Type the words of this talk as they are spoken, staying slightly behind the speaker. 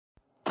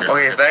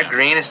Okay, if that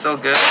green is still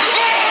good.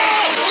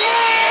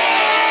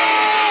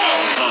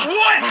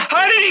 What?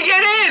 How did he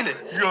get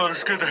in? Yo, that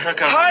scared the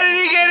heck out of me. How did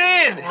he get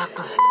in? What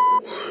the f?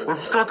 Was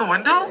it still at the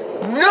window?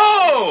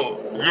 No!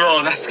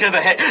 Yo, that scared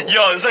the heck.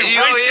 Yo, it's like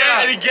right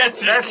there and he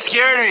gets you. That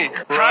scared me.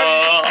 Bro,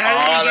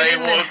 how did he get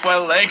in woke my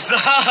legs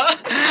up.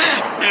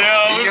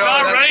 I was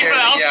not ready for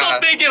that. I was still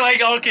thinking like,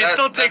 okay, it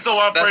still takes a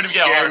while for it to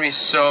get hard. That scared me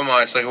so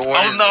much. Like,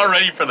 what I was not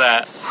ready for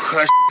that.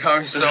 That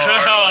got me so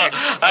hard.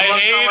 Like, I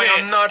hate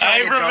it. I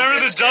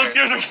remember the jump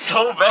scares were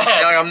so bad.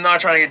 Yeah, like, I'm not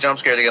trying to get jump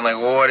scared again.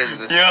 Like, what is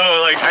this?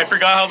 Yo, like, I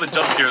forgot how the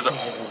jump scares are.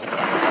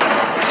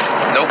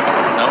 Nope.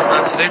 Nope,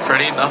 not today,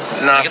 Freddy.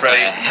 Enough. Not Get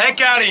Freddy. the heck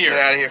out of here. Get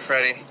out of here,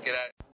 Freddy.